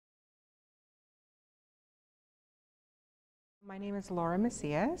My name is Laura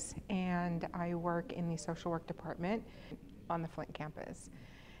Macias, and I work in the social work department on the Flint campus.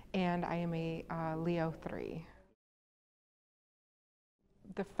 And I am a Leo 3.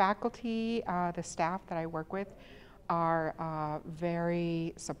 The faculty, the staff that I work with are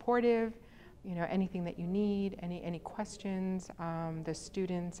very supportive. You know, anything that you need, any questions. The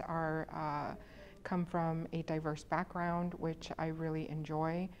students are come from a diverse background, which I really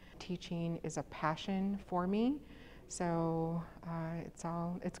enjoy. Teaching is a passion for me, so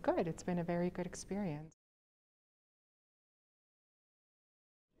it's good. It's been a very good experience.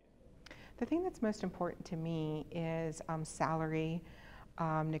 The thing that's most important to me is salary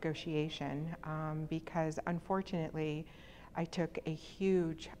negotiation, because unfortunately I took a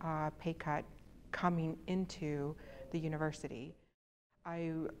huge pay cut coming into the university.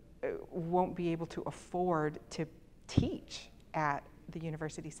 I won't be able to afford to teach at the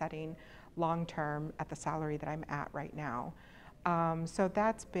university setting long term at the salary that I'm at right now. So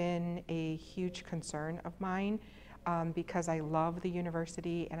that's been a huge concern of mine. Because I love the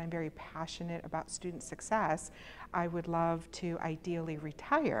university and I'm very passionate about student success, I would love to ideally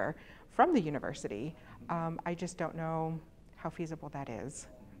retire from the university. I just don't know how feasible that is.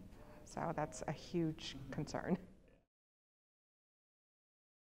 So that's a huge concern.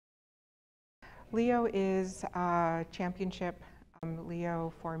 Leo is championship.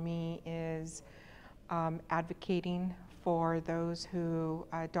 Leo for me is advocating for those who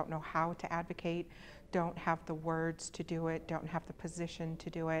don't know how to advocate, don't have the words to do it, don't have the position to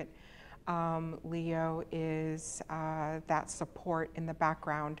do it. Leo is that support in the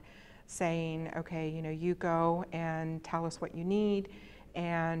background saying, okay, you know, you go and tell us what you need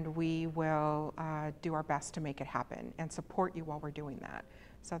and we will do our best to make it happen and support you while we're doing that.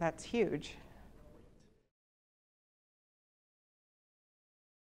 So that's huge.